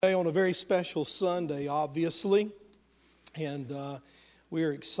Today on a very special Sunday, obviously, and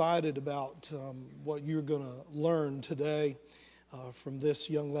we're excited about what you're going to learn today from this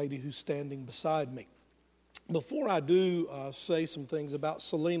young lady who's standing beside me. Before I do say some things about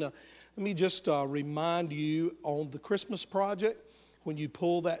Selena, let me just remind you on the Christmas project, when you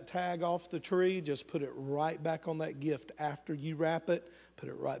pull that tag off the tree, just put it right back on that gift. After you wrap it, put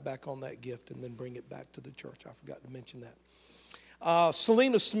it right back on that gift and then bring it back to the church. I forgot to mention that.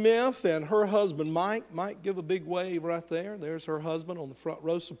 Selena Smith and her husband Mike. Mike, give a big wave right there. There's her husband on the front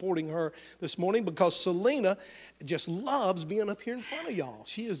row supporting her this morning because Selena just loves being up here in front of y'all.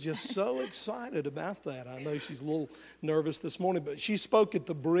 She is just so excited about that. I know she's a little nervous this morning, but she spoke at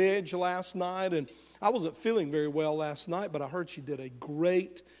the Bridge last night, and I wasn't feeling very well last night, but I heard she did a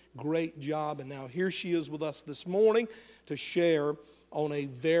great job, and now here she is with us this morning to share on a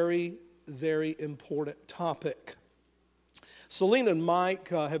very, very important topic. Selena and Mike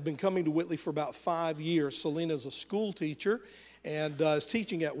have been coming to Whitley for about 5 years. Selena is a school teacher and is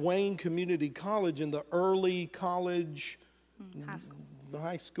teaching at Wayne Community College in the early college,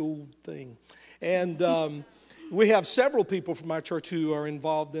 high school thing. And we have several people from our church who are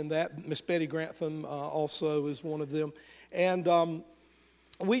involved in that. Miss Betty Grantham also is one of them. And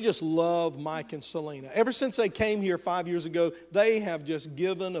we just love Mike and Selena. Ever since they came here 5 years ago, they have just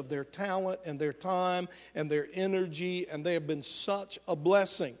given of their talent and their time and their energy, and they have been such a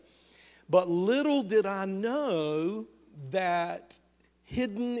blessing. But little did I know that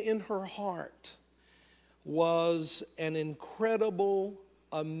hidden in her heart was an incredible,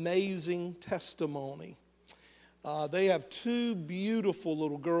 amazing testimony. They have two beautiful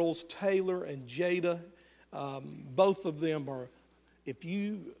little girls, Taylor and Jada. Both of them are, if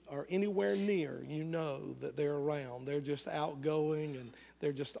you are anywhere near, you know that they're around. They're just outgoing, and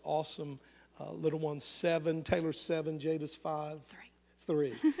they're just awesome. Little one's 7, Taylor's 7, Jada's 5.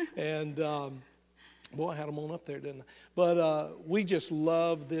 3. And, boy, I had them on up there, didn't I? But we just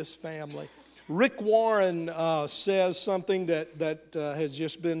love this family. Rick Warren says something that has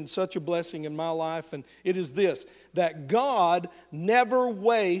just been such a blessing in my life, and it is this, that God never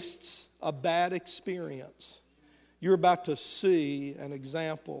wastes a bad experience. You're about to see an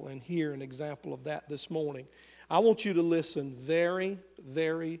example and hear an example of that this morning. I want you to listen very,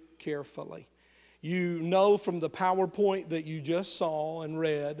 very carefully. You know from the PowerPoint that you just saw and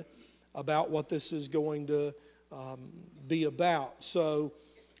read about what this is going to be about. So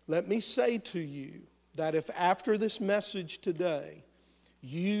let me say to you that if after this message today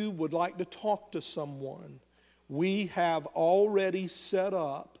you would like to talk to someone, we have already set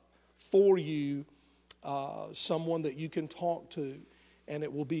up for you someone that you can talk to, and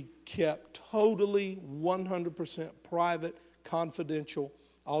it will be kept totally 100% private, confidential.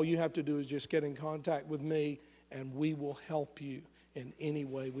 All you have to do is just get in contact with me, and we will help you in any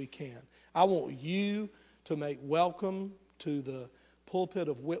way we can. I want you to make welcome to the pulpit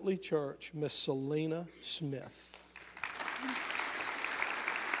of Whitley Church, Miss Selena Smith.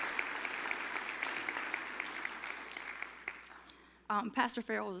 Pastor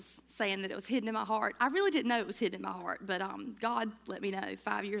Farrell was saying that it was hidden in my heart. I really didn't know it was hidden in my heart, but God let me know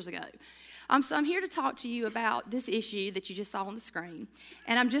 5 years ago. So I'm here to talk to you about this issue that you just saw on the screen.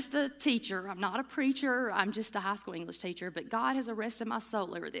 And I'm just a teacher. I'm not a preacher. I'm just a high school English teacher. But God has arrested my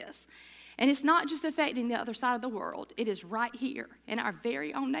soul over this. And it's not just affecting the other side of the world. It is right here in our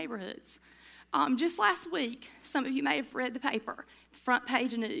very own neighborhoods. Just last week, some of you may have read the paper, front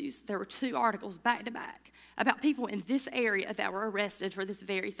page of news. There were 2 articles back to back about people in this area that were arrested for this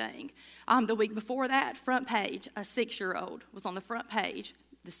very thing. The week before that, front page, a 6-year-old was on the front page,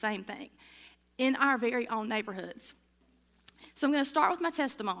 the same thing, in our very own neighborhoods. So I'm going to start with my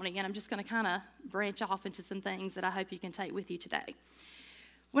testimony, and I'm just going to kind of branch off into some things that I hope you can take with you today.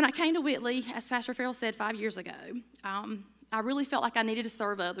 When I came to Whitley, as Pastor Farrell said 5 years ago, I really felt like I needed to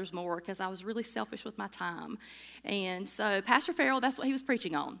serve others more because I was really selfish with my time. And so Pastor Farrell, that's what he was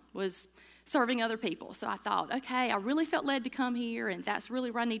preaching on, was serving other people. So I thought, okay, I really felt led to come here, and that's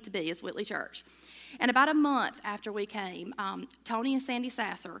really where I need to be, is Whitley Church. And about a month after we came, Tony and Sandy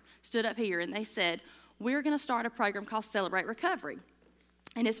Sasser stood up here, and they said, we're going to start a program called Celebrate Recovery.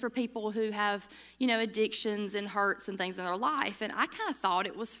 And it's for people who have, addictions and hurts and things in their life. And I kind of thought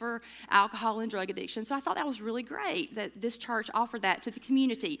it was for alcohol and drug addiction. So I thought that was really great that this church offered that to the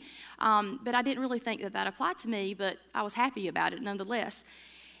community. But I didn't really think that applied to me, but I was happy about it nonetheless.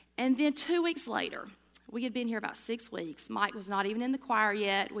 And then 2 weeks later, we had been here about 6 weeks. Mike was not even in the choir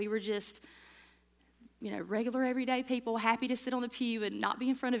yet. We were just, regular everyday people, happy to sit on the pew and not be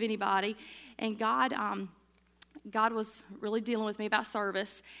in front of anybody. And God God was really dealing with me about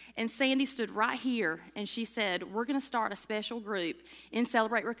service, and Sandy stood right here, and she said, we're going to start a special group in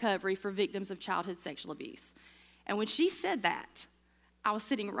Celebrate Recovery for victims of childhood sexual abuse. And when she said that, I was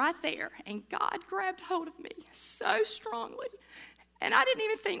sitting right there, and God grabbed hold of me so strongly, and I didn't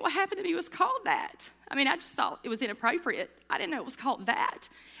even think what happened to me was called that. I mean, I just thought it was inappropriate. I didn't know it was called that,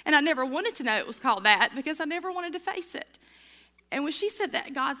 and I never wanted to know it was called that because I never wanted to face it. And when she said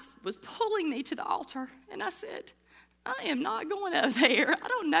that, God was pulling me to the altar, and I said, I am not going up there. I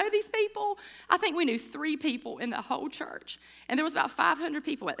don't know these people. I think we knew 3 people in the whole church, and there was about 500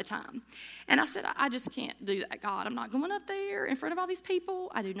 people at the time. And I said, I just can't do that, God. I'm not going up there in front of all these people.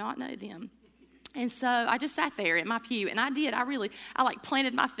 I do not know them. And so I just sat there in my pew, and I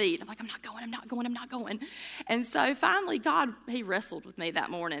planted my feet. I'm like, I'm not going. And so finally, God, he wrestled with me that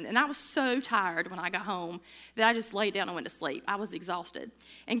morning, and I was so tired when I got home that I just laid down and went to sleep. I was exhausted.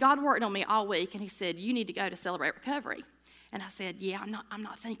 And God worked on me all week, and he said, you need to go to Celebrate Recovery. And I said, yeah, I'm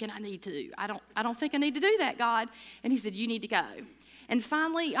not thinking I need to. I don't think I need to do that, God. And he said, you need to go. And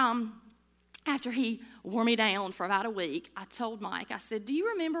finally, after he wore me down for about a week, I told Mike, I said, do you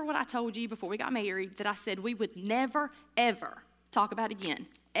remember what I told you before we got married, that I said we would never, ever talk about it again,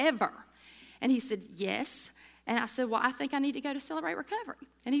 ever? And he said, yes. And I said, well, I think I need to go to Celebrate Recovery.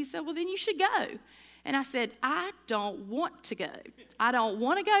 And he said, well, then you should go. And I said, I don't want to go. I don't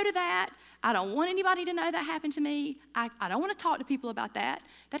want to go to that. I don't want anybody to know that happened to me. I don't want to talk to people about that.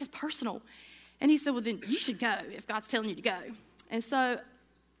 That is personal. And he said, well, then you should go if God's telling you to go. And so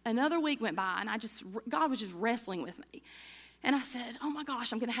another week went by, and God was just wrestling with me. And I said, oh my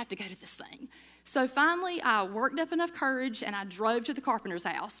gosh, I'm going to have to go to this thing. So finally, I worked up enough courage, and I drove to the carpenter's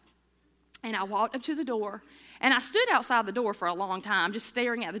house. And I walked up to the door, and I stood outside the door for a long time, just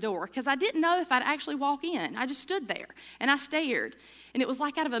staring at the door, because I didn't know if I'd actually walk in. I just stood there, and I stared. And it was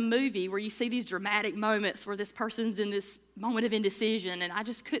like out of a movie where you see these dramatic moments where this person's in this moment of indecision, and I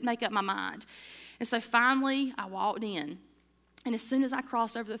just couldn't make up my mind. And so finally, I walked in. And as soon as I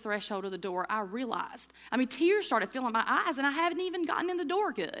crossed over the threshold of the door, I realized, tears started filling my eyes, and I hadn't even gotten in the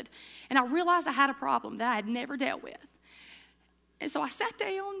door good. And I realized I had a problem that I had never dealt with. And so I sat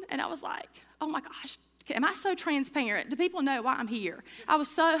down, and I was like, oh my gosh, am I so transparent? Do people know why I'm here? I was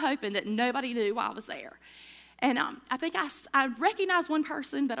so hoping that nobody knew why I was there. And I think I recognized one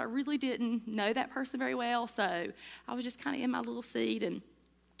person, but I really didn't know that person very well. So I was just kind of in my little seat, and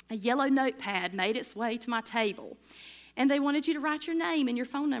a yellow notepad made its way to my table. And they wanted you to write your name and your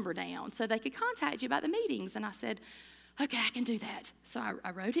phone number down so they could contact you about the meetings. And I said, okay, I can do that. So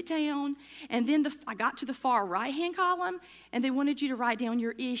I wrote it down. And then I got to the far right-hand column, and they wanted you to write down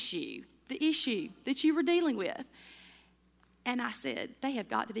your issue, the issue that you were dealing with. And I said, they have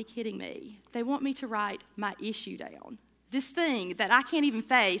got to be kidding me. They want me to write my issue down, this thing that I can't even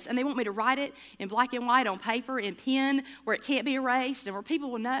face, and they want me to write it in black and white on paper in pen where it can't be erased and where people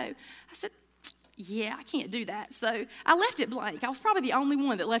will know. I said, yeah, I can't do that. So I left it blank. I was probably the only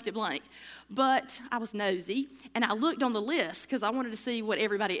one that left it blank. But I was nosy, and I looked on the list because I wanted to see what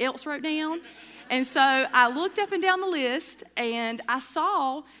everybody else wrote down. And so I looked up and down the list, and I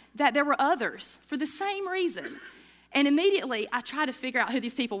saw that there were others for the same reason. And immediately I tried to figure out who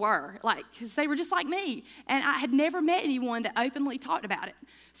these people were, because they were just like me. And I had never met anyone that openly talked about it.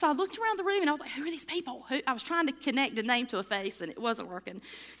 So I looked around the room, and I was like, who are these people? I was trying to connect a name to a face, and it wasn't working.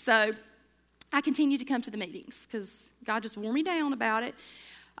 So I continued to come to the meetings because God just wore me down about it.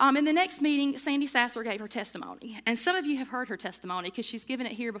 In the next meeting, Sandy Sasser gave her testimony. And some of you have heard her testimony because she's given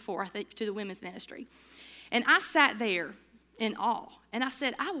it here before, I think, to the women's ministry. And I sat there in awe. And I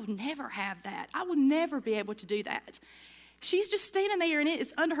said, I will never have that. I will never be able to do that. She's just standing there, and it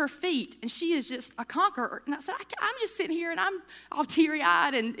is under her feet, and she is just a conqueror. And I said, I'm just sitting here, and I'm all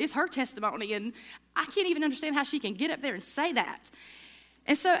teary-eyed, and it's her testimony, and I can't even understand how she can get up there and say that.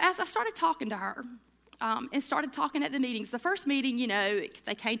 And so as I started talking to her and started talking at the meetings, the first meeting,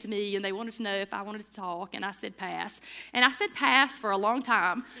 they came to me and they wanted to know if I wanted to talk, and I said pass. And I said pass for a long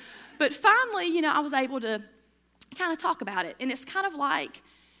time. But finally, I was able to kind of talk about it. And it's kind of like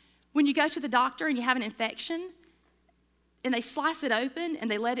when you go to the doctor and you have an infection and they slice it open and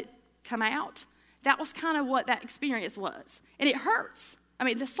they let it come out. That was kind of what that experience was. And it hurts.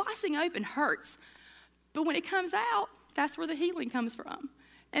 The slicing open hurts. But when it comes out, that's where the healing comes from.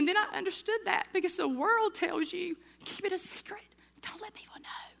 And then I understood that because the world tells you, keep it a secret. Don't let people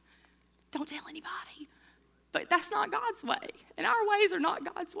know. Don't tell anybody. But that's not God's way. And our ways are not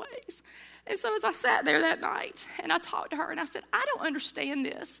God's ways. And so as I sat there that night and I talked to her and I said, I don't understand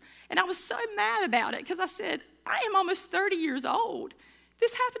this. And I was so mad about it because I said, I am almost 30 years old.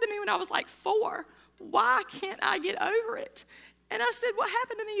 This happened to me when I was like 4. Why can't I get over it? And I said, what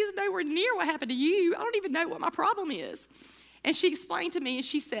happened to me is nowhere near what happened to you. I don't even know what my problem is. And she explained to me, and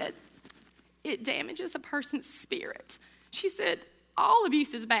she said, it damages a person's spirit. She said, all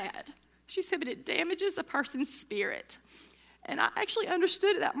abuse is bad. She said, but it damages a person's spirit. And I actually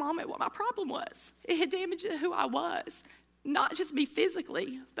understood at that moment what my problem was. It had damaged who I was, not just me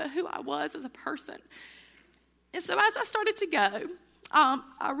physically, but who I was as a person. And so as I started to go,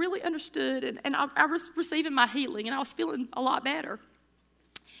 I really understood, and I was receiving my healing, and I was feeling a lot better.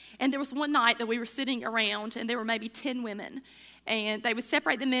 And there was one night that we were sitting around, and there were maybe 10 women. And they would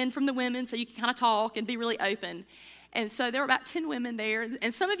separate the men from the women so you could kind of talk and be really open. And so there were about 10 women there.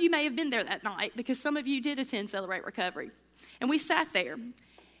 And some of you may have been there that night because some of you did attend Celebrate Recovery. And we sat there,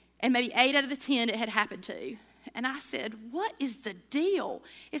 and maybe 8 out of the 10 it had happened to. And I said, what is the deal?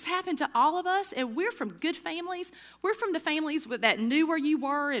 It's happened to all of us, and we're from good families. We're from the families that knew where you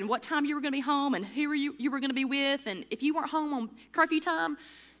were and what time you were going to be home and who you were going to be with. And if you weren't home on curfew time,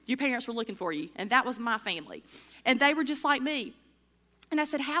 your parents were looking for you. And that was my family. And they were just like me. And I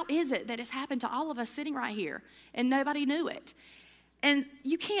said, how is it that it's happened to all of us sitting right here and nobody knew it? And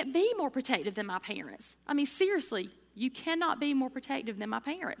you can't be more protective than my parents. I mean, seriously, you cannot be more protective than my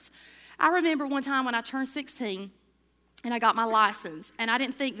parents. I remember one time when I turned 16 and I got my license, and I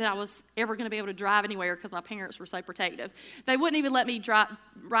didn't think that I was ever going to be able to drive anywhere because my parents were so protective. They wouldn't even let me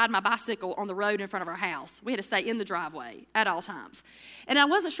ride my bicycle on the road in front of our house. We had to stay in the driveway at all times. And I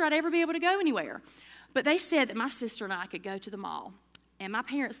wasn't sure I'd ever be able to go anywhere. But they said that my sister and I could go to the mall. And my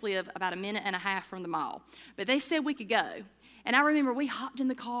parents live about 1.5 minutes from the mall. But they said we could go. And I remember we hopped in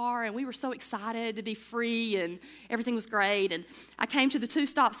the car, and we were so excited to be free, and everything was great. And I came to the 2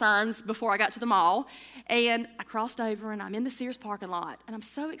 stop signs before I got to the mall, and I crossed over, and I'm in the Sears parking lot. And I'm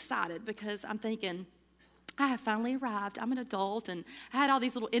so excited because I'm thinking, I have finally arrived. I'm an adult, and I had all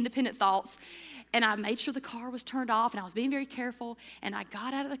these little independent thoughts. And I made sure the car was turned off, and I was being very careful. And I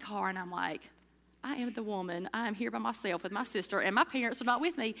got out of the car, and I'm like, I am the woman. I am here by myself with my sister, and my parents are not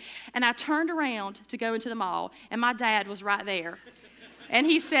with me. And I turned around to go into the mall, and my dad was right there. And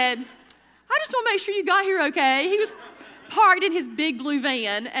he said, I just want to make sure you got here okay. He was parked in his big blue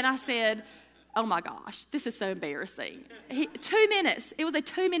van, and I said, oh my gosh, this is so embarrassing. 2 minutes. It was a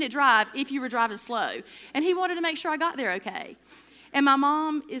 2-minute drive if you were driving slow. And he wanted to make sure I got there okay. And my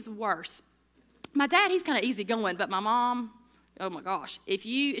mom is worse. My dad, he's kind of easygoing, but my mom, oh my gosh,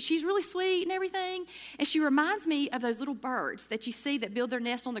 she's really sweet and everything. And she reminds me of those little birds that you see that build their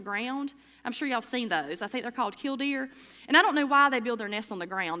nest on the ground. I'm sure y'all have seen those. I think they're called killdeer. And I don't know why they build their nest on the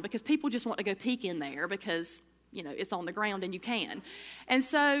ground, because people just want to go peek in there because, it's on the ground and you can. And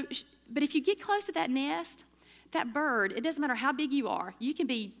so, but if you get close to that nest, that bird, it doesn't matter how big you are, you can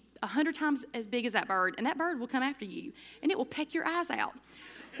be 100 times as big as that bird, and that bird will come after you, and it will peck your eyes out.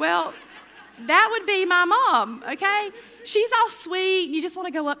 Well, that would be my mom, okay? She's all sweet, and you just want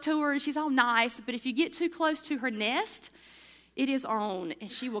to go up to her, and she's all nice, but if you get too close to her nest, it is on, and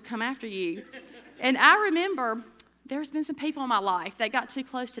she will come after you. And I remember there's been some people in my life that got too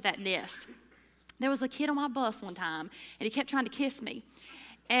close to that nest. There was a kid on my bus one time, and he kept trying to kiss me.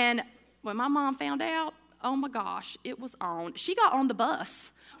 And when my mom found out, oh my gosh, it was on. She got on the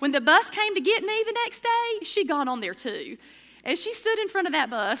bus. When the bus came to get me the next day, she got on there too. And she stood in front of that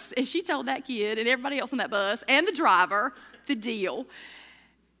bus, and she told that kid and everybody else on that bus and the driver the deal.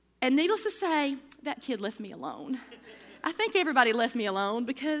 And needless to say, that kid left me alone. I think everybody left me alone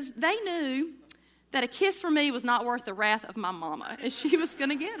because they knew that a kiss from me was not worth the wrath of my mama, and she was going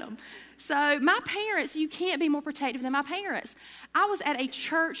to get them. So my parents, you can't be more protective than my parents. I was at a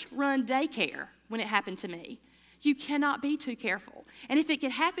church-run daycare when it happened to me. You cannot be too careful. And if it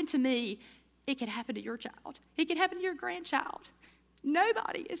could happen to me, it could happen to your child. It could happen to your grandchild.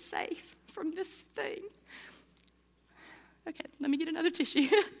 Nobody is safe from this thing. Okay, let me get another tissue.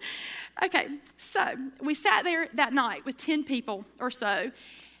 Okay, so we sat there that night with 10 people or so,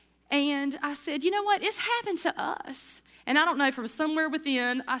 and I said, you know what, it's happened to us. And I don't know, from somewhere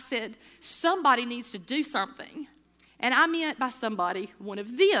within, I said, somebody needs to do something. And I meant by somebody, one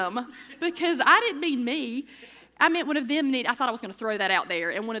of them, because I didn't mean me. I meant one of them, I thought I was going to throw that out there,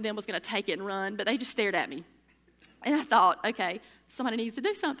 and one of them was going to take it and run, but they just stared at me. And I thought, okay, somebody needs to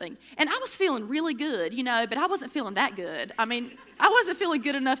do something. And I was feeling really good, but I wasn't feeling that good. I mean, I wasn't feeling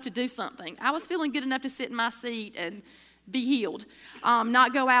good enough to do something. I was feeling good enough to sit in my seat and be healed,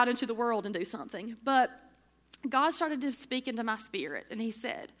 not go out into the world and do something. But God started to speak into my spirit, and he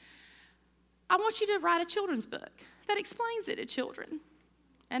said, I want you to write a children's book that explains it to children.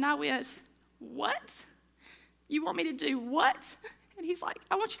 And I went, what? You want me to do what? And he's like,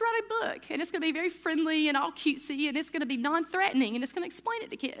 I want you to write a book, and it's going to be very friendly and all cutesy, and it's going to be non-threatening, and it's going to explain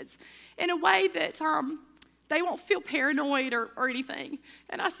it to kids in a way that they won't feel paranoid or anything.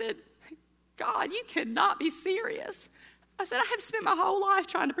 And I said, God, you cannot be serious. I said, I have spent my whole life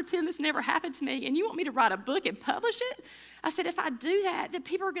trying to pretend this never happened to me, and you want me to write a book and publish it? I said, if I do that, then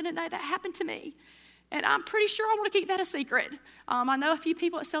people are going to know that happened to me. And I'm pretty sure I want to keep that a secret. I know a few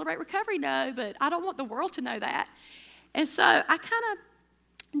people at Celebrate Recovery know, but I don't want the world to know that. And so I kind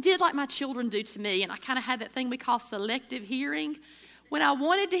of did like my children do to me, and I kind of had that thing we call selective hearing. When I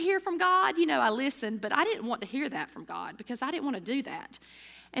wanted to hear from God, I listened, but I didn't want to hear that from God because I didn't want to do that.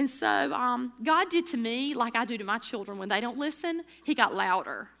 And so God did to me like I do to my children when they don't listen. He got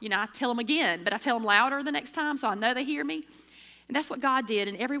louder. I tell them again, but I tell them louder the next time so I know they hear me. And that's what God did.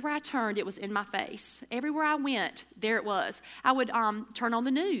 And everywhere I turned, it was in my face. Everywhere I went, there it was. I would turn on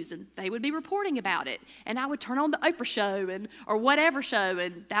the news, and they would be reporting about it. And I would turn on the Oprah show or whatever show,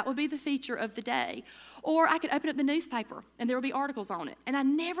 and that would be the feature of the day. Or I could open up the newspaper, and there would be articles on it. And I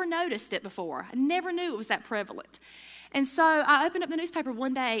never noticed it before. I never knew it was that prevalent. And so I opened up the newspaper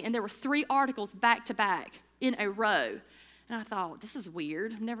one day, and there were 3 articles back to back in a row. And I thought, this is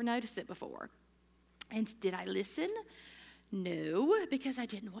weird. I've never noticed it before. And did I listen? No, because I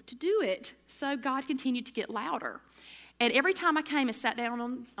didn't want to do it. So God continued to get louder. And every time I came and sat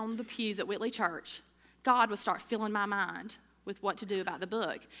down on the pews at Whitley Church, God would start filling my mind with what to do about the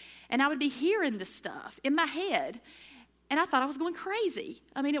book. And I would be hearing this stuff in my head, and I thought I was going crazy.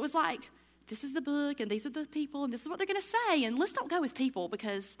 It was like, this is the book, and these are the people, and this is what they're going to say, and let's don't go with people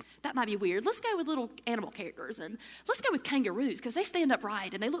because that might be weird. Let's go with little animal characters, and let's go with kangaroos because they stand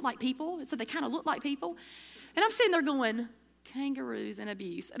upright, and they look like people, and so they kind of look like people. And I'm sitting there going, kangaroos and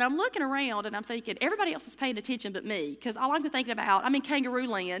abuse. And I'm looking around, and I'm thinking, everybody else is paying attention but me because all I'm thinking about, I'm in kangaroo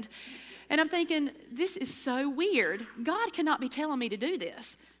land, and I'm thinking, this is so weird. God cannot be telling me to do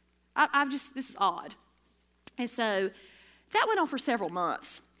this. This is odd. And so that went on for several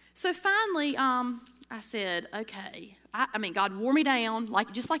months. So finally, I said, okay. God wore me down,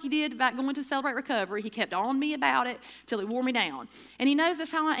 just like he did about going to Celebrate Recovery. He kept on me about it till he wore me down. And he knows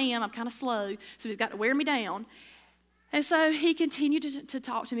that's how I am. I'm kind of slow, so he's got to wear me down. And so he continued to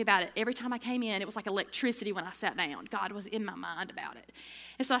talk to me about it. Every time I came in, it was like electricity when I sat down. God was in my mind about it.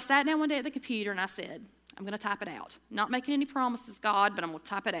 And so I sat down one day at the computer, and I said, I'm going to type it out. Not making any promises, God, but I'm going to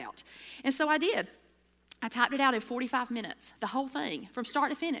type it out. And so I did. I typed it out in 45 minutes, the whole thing, from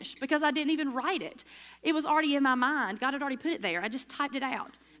start to finish, because I didn't even write it. It was already in my mind. God had already put it there. I just typed it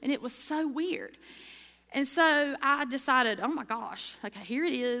out, and it was so weird. And so I decided, oh, my gosh, okay, here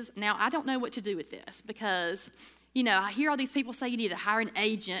it is. Now, I don't know what to do with this because, I hear all these people say you need to hire an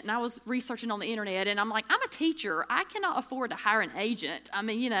agent, and I was researching on the internet, and I'm like, I'm a teacher. I cannot afford to hire an agent. I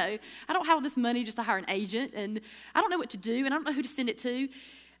don't have all this money just to hire an agent, and I don't know what to do, and I don't know who to send it to.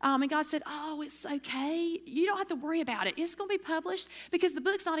 And God said, oh, it's okay. You don't have to worry about it. It's going to be published because the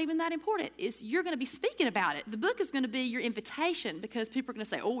book's not even that important. You're going to be speaking about it. The book is going to be your invitation because people are going to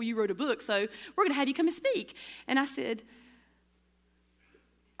say, oh, you wrote a book, so we're going to have you come and speak. And I said,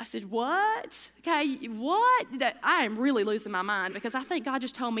 what? Okay, what? I am really losing my mind because I think God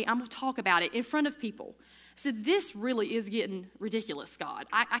just told me I'm going to talk about it in front of people. I said, this really is getting ridiculous, God.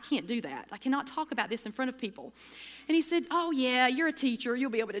 I can't do that. I cannot talk about this in front of people. And he said, oh, yeah, you're a teacher.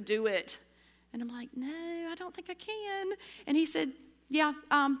 You'll be able to do it. And I'm like, no, I don't think I can. And he said, yeah,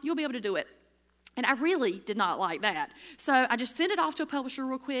 you'll be able to do it. And I really did not like that. So I just sent it off to a publisher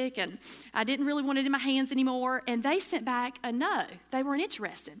real quick, and I didn't really want it in my hands anymore. And they sent back a no. They weren't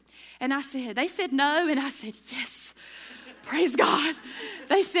interested. And they said no, and I said, yes. Praise God.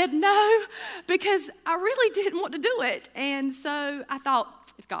 They said no because I really didn't want to do it. And so I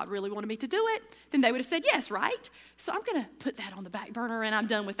thought, if God really wanted me to do it, then they would have said yes, right? So I'm going to put that on the back burner, and I'm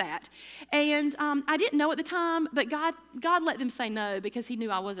done with that. And I didn't know at the time, but God let them say no because he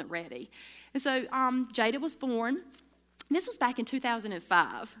knew I wasn't ready. And so Jada was born. This was back in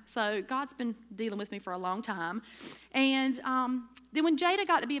 2005. So God's been dealing with me for a long time. And then when Jada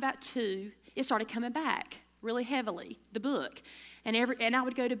got to be about 2, it started coming back really heavily, the book. And I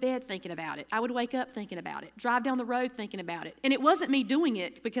would go to bed thinking about it. I would wake up thinking about it, drive down the road thinking about it. And it wasn't me doing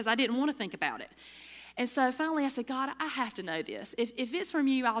it because I didn't want to think about it. And so finally I said, God, I have to know this. If it's from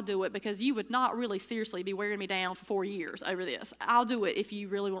you, I'll do it because you would not really seriously be wearing me down for 4 years over this. I'll do it if you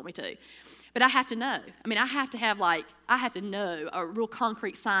really want me to. But I have to know. I have to know a real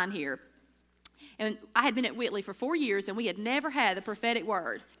concrete sign here. And I had been at Whitley for 4 years, and we had never had the prophetic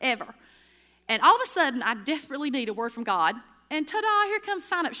word, ever. And all of a sudden, I desperately need a word from God. And ta-da, here comes a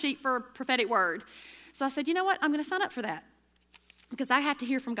sign-up sheet for a prophetic word. So I said, you know what? I'm going to sign up for that because I have to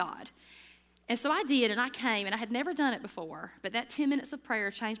hear from God. And so I did, and I came, and I had never done it before. But that 10 minutes of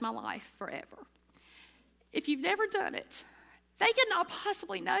prayer changed my life forever. If you've never done it, They could not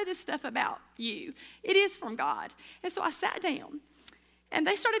possibly know this stuff about you. It is from God. And so I sat down, and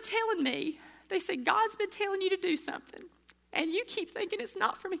they started telling me, they said, God's been telling you to do something, and you keep thinking it's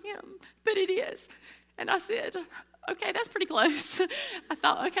not from him, but it is. And I said, okay, that's pretty close. I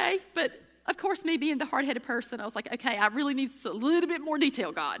thought, okay, but of course, me being the hard-headed person, I was like, okay, I really need a little bit more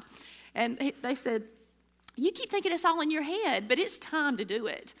detail, God. And they said, you keep thinking it's all in your head, but it's time to do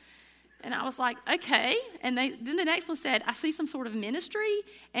it. And I was like, okay. And then the next one said, I see some sort of ministry,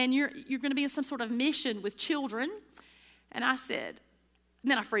 and you're going to be in some sort of mission with children. And I said, and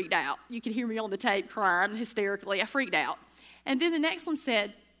then I freaked out. You can hear me on the tape crying hysterically. I freaked out. And then the next one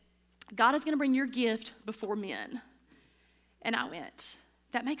said, God is going to bring your gift before men. And I went,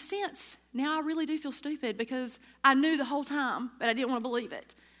 that makes sense. Now I really do feel stupid because I knew the whole time, but I didn't want to believe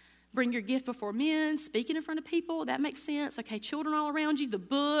it. Bring your gift before men, speaking in front of people, that makes sense. Okay, children all around you, the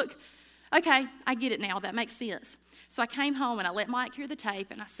book. Okay, I get it now, that makes sense. So I came home and I let Mike hear the tape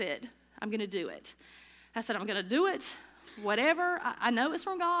and I said, I'm going to do it. I said, I'm going to do it, whatever. I know it's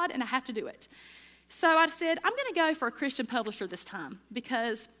from God and I have to do it. So I said, I'm going to go for a Christian publisher this time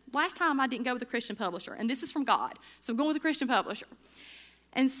because last time I didn't go with a Christian publisher, and this is from God, so I'm going with a Christian publisher.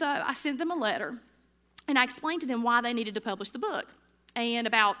 And so I sent them a letter, and I explained to them why they needed to publish the book and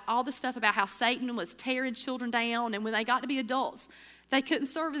about all the stuff about how Satan was tearing children down, and when they got to be adults, they couldn't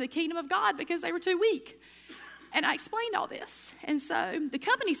serve in the kingdom of God because they were too weak. And I explained all this. And so the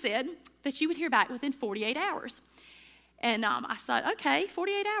company said that you would hear back within 48 hours. And I said, okay,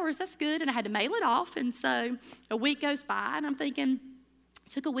 48 hours, that's good. And I had to mail it off. And so a week goes by, and I'm thinking,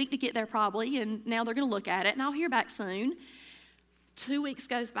 it took a week to get there probably, and now they're going to look at it, and I'll hear back soon. 2 weeks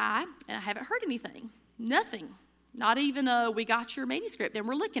goes by, and I haven't heard anything. Nothing. Not even we got your manuscript, and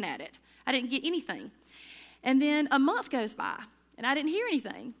we're looking at it. I didn't get anything. And then a month goes by, and I didn't hear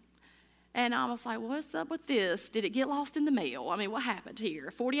anything. And I was like, what's up with this? Did it get lost in the mail? I mean, what happened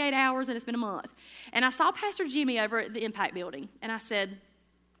here? 48 hours and it's been a month. And I saw Pastor Jimmy over at the Impact Building. And I said,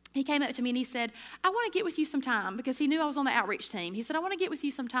 he came up to me and he said, I want to get with you sometime, because he knew I was on the outreach team. He said, I want to get with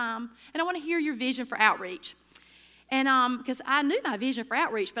you sometime, and I want to hear your vision for outreach. And because I knew my vision for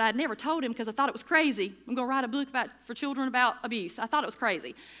outreach, but I'd never told him because I thought it was crazy. I'm going to write a book for children about abuse. I thought it was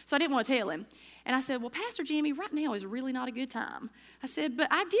crazy. So I didn't want to tell him. And I said, well, Pastor Jimmy, right now is really not a good time. I said, but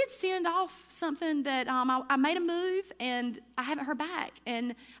I did send off something that I made a move, and I haven't heard back.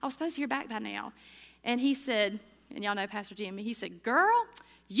 And I was supposed to hear back by now. And he said, and y'all know Pastor Jimmy, he said, girl,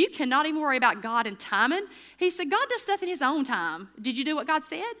 you cannot even worry about God and timing. He said, God does stuff in his own time. Did you do what God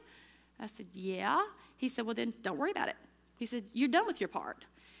said? I said, yeah. He said, well, then don't worry about it. He said, you're done with your part.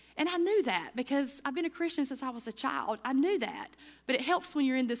 And I knew that because I've been a Christian since I was a child. I knew that. But it helps when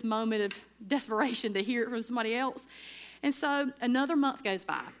you're in this moment of desperation to hear it from somebody else. And so another month goes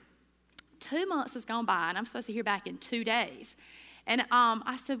by. 2 months has gone by, and I'm supposed to hear back in 2 days. And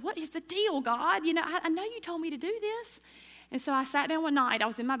I said, what is the deal, God? You know, I know you told me to do this. And so I sat down one night. I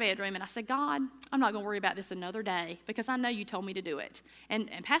was in my bedroom, and I said, God, I'm not going to worry about this another day because I know you told me to do it. And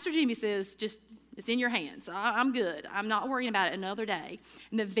Pastor Jimmy says, just, it's in your hands. I'm good. I'm not worrying about it another day.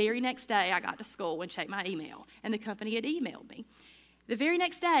 And the very next day, I got to school and checked my email, and the company had emailed me. The very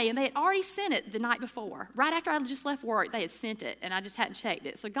next day, and they had already sent it the night before. Right after I just left work, they had sent it, and I just hadn't checked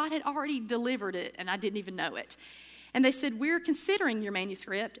it. So God had already delivered it, and I didn't even know it. And they said, we're considering your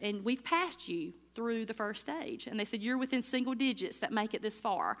manuscript, and we've passed you through the first stage. And they said, you're within single digits that make it this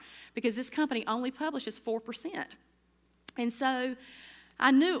far, because this company only publishes 4%. And so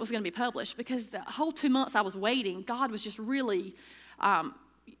I knew it was going to be published because the whole 2 months I was waiting, God was just really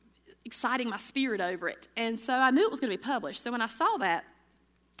exciting my spirit over it. And so I knew it was going to be published. So when I saw that,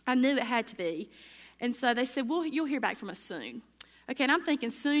 I knew it had to be. And so they said, well, you'll hear back from us soon. Okay, and I'm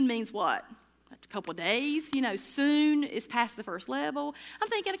thinking soon means what? A couple of days, you know, soon is past the first level. I'm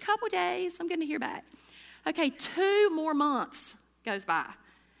thinking a couple of days, I'm going to hear back. Okay, 2 more months goes by.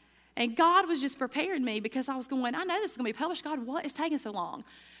 And God was just preparing me because I was going, I know this is going to be published. God, what is taking so long?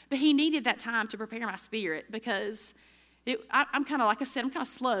 But he needed that time to prepare my spirit because I'm kind of, like I said, I'm kind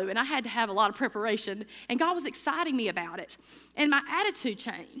of slow, and I had to have a lot of preparation. And God was exciting me about it. And my attitude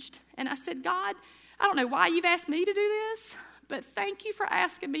changed. And I said, God, I don't know why you've asked me to do this, but thank you for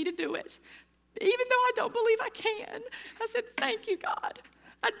asking me to do it. Even though I don't believe I can. I said, thank you, God.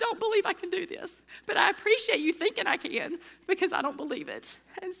 I don't believe I can do this, but I appreciate you thinking I can because I don't believe it.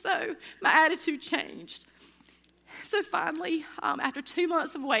 And so my attitude changed. So finally, after 2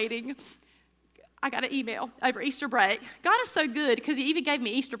 months of waiting, I got an email over Easter break. God is so good because he even gave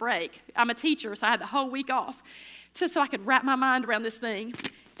me Easter break. I'm a teacher, so I had the whole week off so I could wrap my mind around this thing.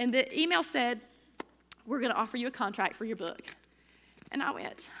 And the email said, we're going to offer you a contract for your book. And I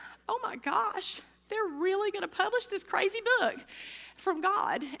went, oh my gosh, they're really going to publish this crazy book from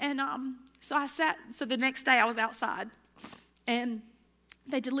God. And so the next day I was outside, and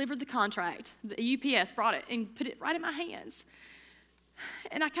they delivered the contract. The UPS brought it and put it right in my hands.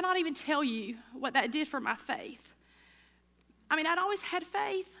 And I cannot even tell you what that did for my faith. I mean, I'd always had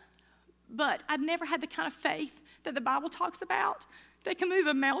faith, but I'd never had the kind of faith that the Bible talks about that can move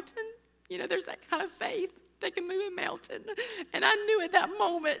a mountain. You know, there's that kind of faith that can move a mountain. And I knew at that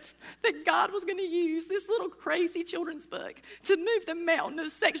moment that God was going to use this little crazy children's book to move the mountain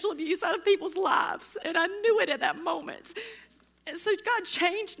of sexual abuse out of people's lives. And I knew it at that moment. And so God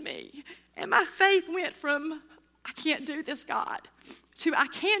changed me. And my faith went from, I can't do this, God, to I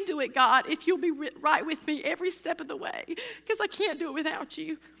can do it, God, if you'll be right with me every step of the way, because I can't do it without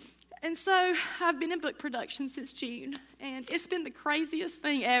you. And so I've been in book production since June, and it's been the craziest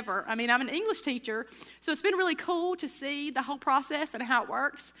thing ever. I mean, I'm an English teacher, so it's been really cool to see the whole process and how it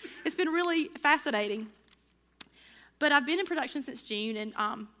works. It's been really fascinating. But I've been in production since June,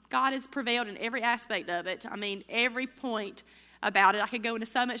 and God has prevailed in every aspect of it. I mean, every point about it. I could go into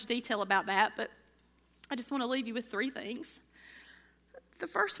so much detail about that, but I just want to leave you with 3 things. The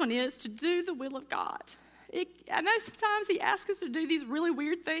first one is to do the will of God. I know sometimes he asks us to do these really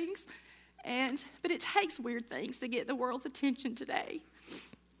weird things, but it takes weird things to get the world's attention today.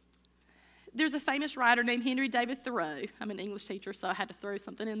 There's a famous writer named Henry David Thoreau. I'm an English teacher, so I had to throw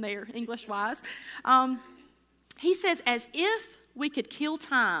something in there English-wise. He says, as if we could kill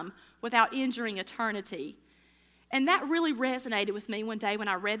time without injuring eternity. And that really resonated with me one day when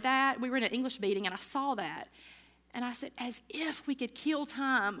I read that. We were in an English meeting, and I saw that. And I said, as if we could kill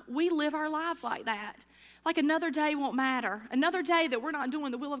time. We live our lives like that. Like another day won't matter. Another day that we're not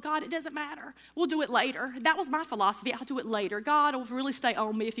doing the will of God, it doesn't matter. We'll do it later. That was my philosophy. I'll do it later. God will really stay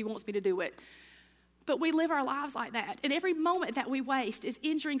on me if he wants me to do it. But we live our lives like that. And every moment that we waste is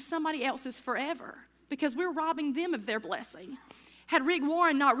injuring somebody else's forever because we're robbing them of their blessing. Had Rick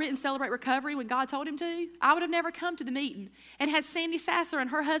Warren not written Celebrate Recovery when God told him to, I would have never come to the meeting. And had Sandy Sasser and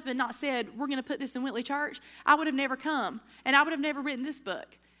her husband not said, we're going to put this in Whitley Church, I would have never come. And I would have never written this book.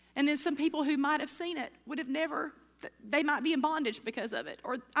 And then some people who might have seen it would have never, they might be in bondage because of it.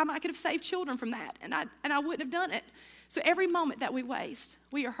 Or I might could have saved children from that, and I wouldn't have done it. So every moment that we waste,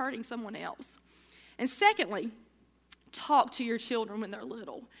 we are hurting someone else. And secondly, talk to your children when they're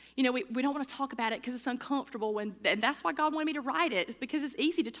little. You know, we don't want to talk about it because it's uncomfortable, and that's why God wanted me to write it, because it's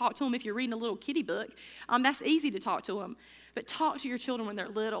easy to talk to them if you're reading a little kiddie book. That's easy to talk to them. But talk to your children when they're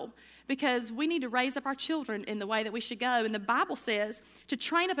little, because we need to raise up our children in the way that we should go. And the Bible says to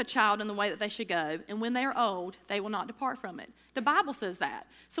train up a child in the way that they should go, and when they are old, they will not depart from it. The Bible says that.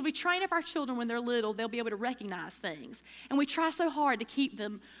 So we train up our children when they're little, they'll be able to recognize things. And we try so hard to keep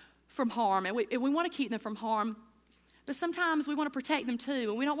them from harm, and we want to keep them from harm, but sometimes we want to protect them too,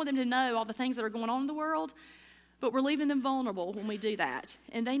 and we don't want them to know all the things that are going on in the world, but we're leaving them vulnerable when we do that.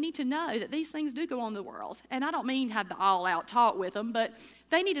 And they need to know that these things do go on in the world. And I don't mean have the all-out talk with them, but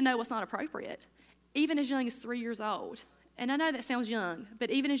they need to know what's not appropriate, even as young as 3 years old. And I know that sounds young, but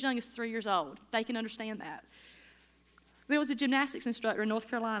even as young as 3 years old, they can understand that. There was a gymnastics instructor in North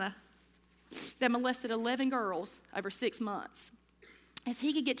Carolina that molested 11 girls over 6 months. If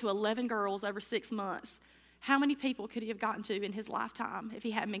he could get to 11 girls over 6 months, how many people could he have gotten to in his lifetime if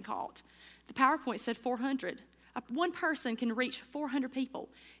he hadn't been caught? The PowerPoint said 400. One person can reach 400 people.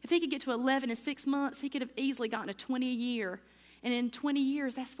 If he could get to 11 in 6 months, he could have easily gotten to 20 a year. And in 20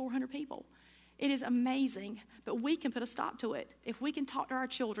 years, that's 400 people. It is amazing, but we can put a stop to it. If we can talk to our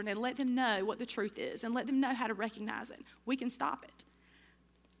children and let them know what the truth is and let them know how to recognize it, we can stop it.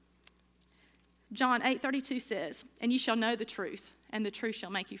 John 8:32 says, and ye shall know the truth, and the truth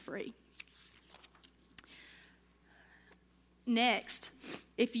shall make you free. Next,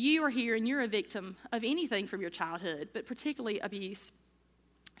 if you are here and you're a victim of anything from your childhood, but particularly abuse,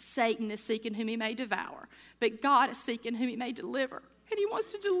 Satan is seeking whom he may devour, but God is seeking whom he may deliver, and he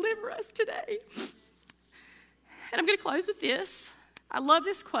wants to deliver us today. And I'm going to close with this. I love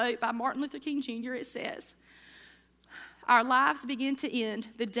this quote by Martin Luther King Jr. It says, our lives begin to end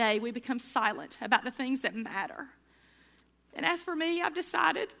the day we become silent about the things that matter. And as for me, I've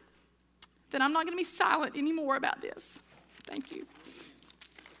decided that I'm not going to be silent anymore about this. Thank you.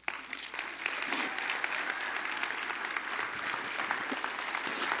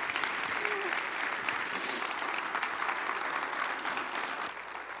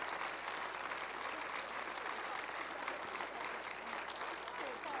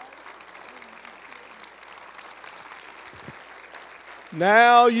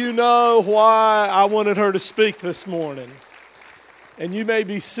 Now you know why I wanted her to speak this morning. And you may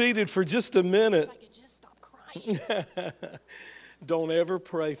be seated for just a minute. If I could just stop crying. Don't ever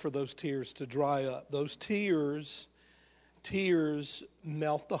pray for those tears to dry up. Those tears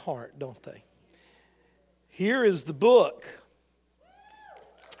melt the heart, don't they? Here is the book.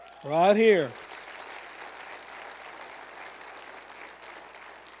 Right here.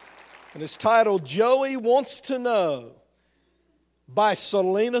 And it's titled Joey Wants to Know by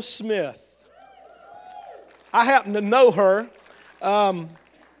Selena Smith. I happen to know her.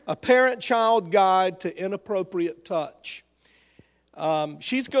 A parent-child guide to inappropriate touch.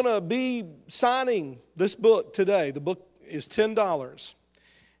 She's going to be signing this book today. The book is $10.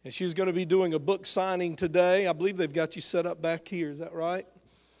 And she's going to be doing a book signing today. I believe they've got you set up back here. Is that right?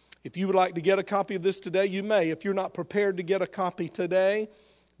 If you would like to get a copy of this today, you may. If you're not prepared to get a copy today,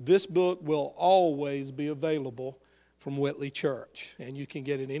 this book will always be available from Whitley Church. And you can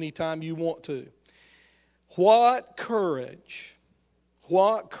get it anytime you want to. What courage.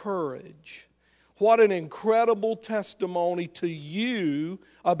 What courage. What an incredible testimony to you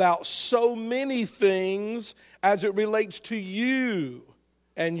about so many things as it relates to you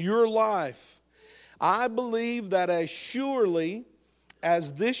and your life. I believe that as surely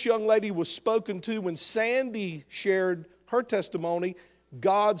as this young lady was spoken to when Sandy shared her testimony,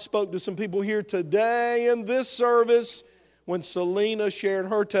 God spoke to some people here today in this service when Selena shared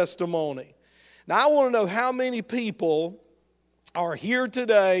her testimony. Now, I want to know how many people are here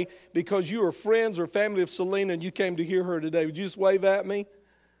today because you are friends or family of Selena and you came to hear her today. Would you just wave at me?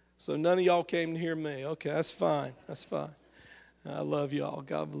 So none of y'all came to hear me. Okay, that's fine. That's fine. I love y'all.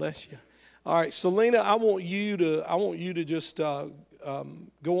 God bless you. All right, Selena, I want you to just go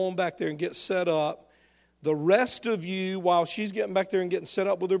on back there and get set up. The rest of you, while she's getting back there and getting set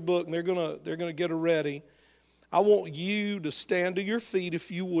up with her book, and they're gonna get her ready, I want you to stand to your feet,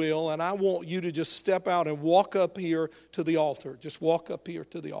 if you will, and I want you to just step out and walk up here to the altar. Just walk up here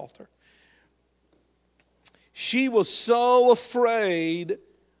to the altar. She was so afraid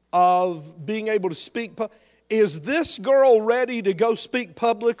of being able to speak. Is this girl ready to go speak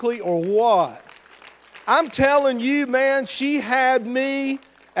publicly or what? I'm telling you, man, she had me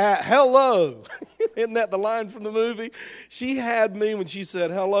at hello. Isn't that the line from the movie? She had me when she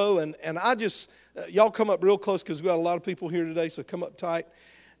said hello, and I just, y'all come up real close because we've got a lot of people here today, so come up tight.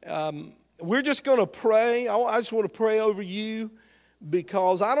 We're just going to pray. I just want to pray over you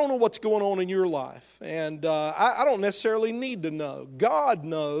because I don't know what's going on in your life, and I don't necessarily need to know. God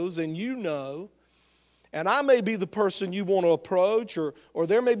knows, and you know. And I may be the person you want to approach, or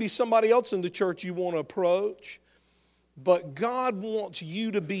there may be somebody else in the church you want to approach. But God wants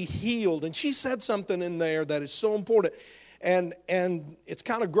you to be healed. And she said something in there that is so important. And it's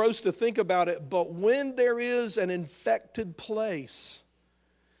kind of gross to think about it, but when there is an infected place,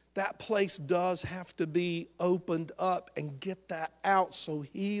 that place does have to be opened up and get that out, so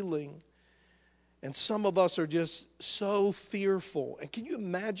healing. And some of us are just so fearful. And can you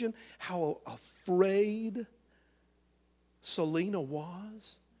imagine how afraid Selena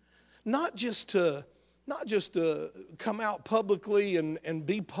was? Not just to come out publicly and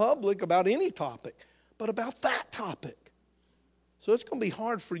be public about any topic, but about that topic. So it's going to be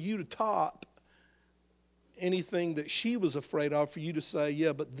hard for you to top anything that she was afraid of, for you to say,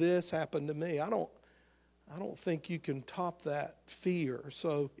 yeah, but this happened to me. I don't think you can top that fear.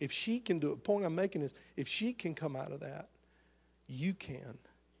 So if she can do it, the point I'm making is, if she can come out of that, you can.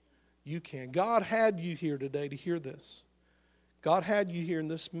 You can. God had you here today to hear this. God had you here in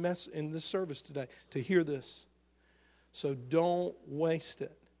this service today to hear this. So don't waste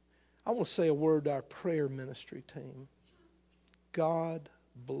it. I want to say a word to our prayer ministry team. God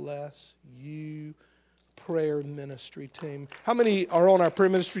bless you, prayer ministry team. How many are on our prayer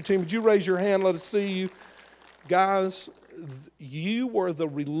ministry team? Would you raise your hand? Let us see you. Guys, you were the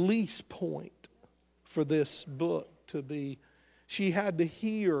release point for this book to be. She had to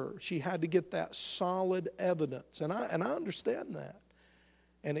hear. She had to get that solid evidence. And I understand that.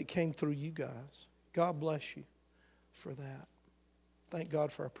 And it came through you guys. God bless you for that. Thank God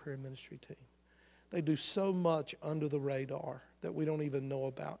for our prayer ministry team. They do so much under the radar that we don't even know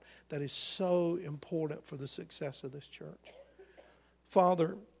about, that is so important for the success of this church.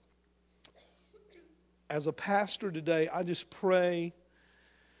 Father, as a pastor today, I just pray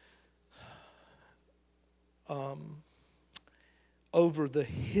over the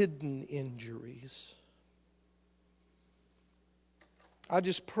hidden injuries. I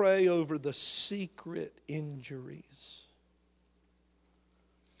just pray over the secret injuries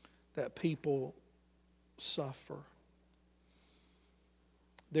that people suffer.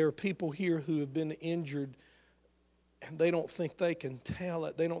 There are people here who have been injured and they don't think they can tell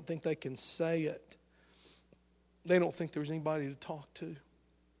it. They don't think they can say it. They don't think there's anybody to talk to.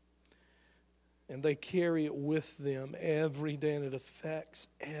 And they carry it with them every day, and it affects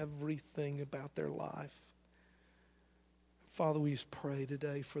everything about their life. Father, we just pray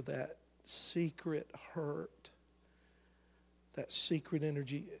today for that secret hurt, that secret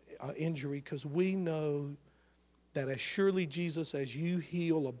injury, because we know that as surely, Jesus, as you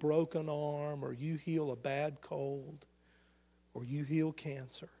heal a broken arm, or you heal a bad cold, or you heal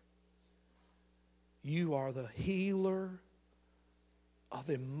cancer, you are the healer of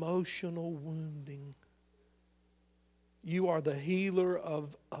emotional wounding. You are the healer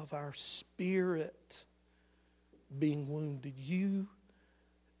of our spirit being wounded. You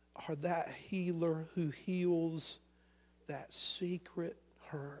are that healer who heals that secret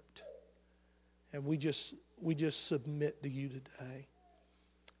hurt. And we just submit to you today.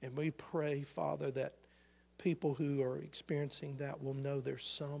 And we pray, Father, that people who are experiencing that will know there's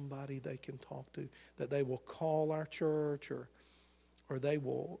somebody they can talk to, that they will call our church, or they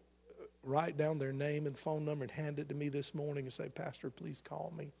will write down their name and phone number and hand it to me this morning and say, Pastor, please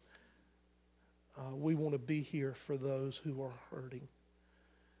call me. We want to be here for those who are hurting.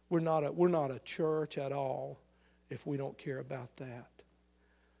 We're not a church at all if we don't care about that.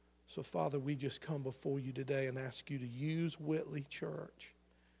 So, Father, we just come before you today and ask you to use Whitley Church.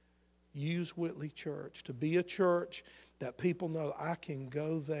 Use Whitley Church to be a church that people know I can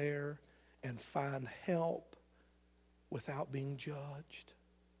go there and find help without being judged.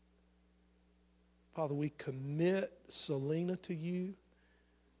 Father, we commit Selena to you.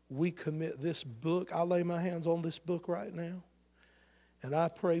 We commit this book. I lay my hands on this book right now. And I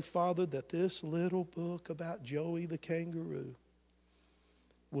pray, Father, that this little book about Joey the kangaroo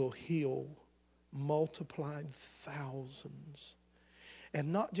will heal multiplied thousands.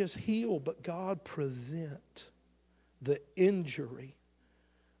 And not just heal, but God prevent the injury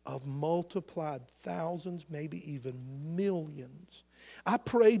of multiplied thousands, maybe even millions. I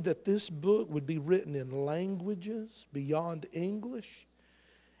prayed that this book would be written in languages beyond English,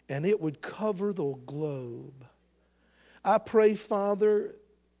 and it would cover the globe. I pray, Father,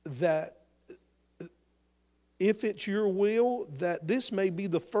 that if it's your will, that this may be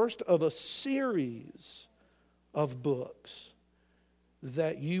the first of a series of books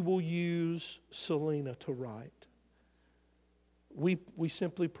that you will use Selena to write. We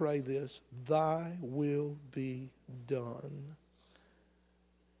simply pray this, thy will be done.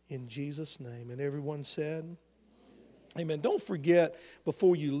 In Jesus' name. And everyone said, amen. Don't forget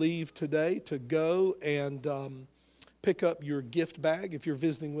before you leave today to go and pick up your gift bag if you're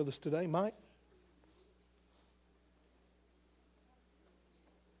visiting with us today. Mike?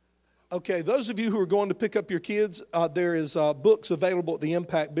 Okay, those of you who are going to pick up your kids, there is books available at the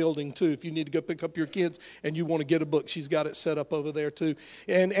Impact Building too. If you need to go pick up your kids and you want to get a book, she's got it set up over there too.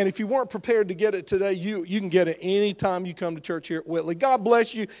 And if you weren't prepared to get it today, you can get it anytime you come to church here at Whitley. God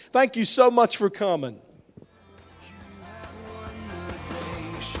bless you. Thank you so much for coming.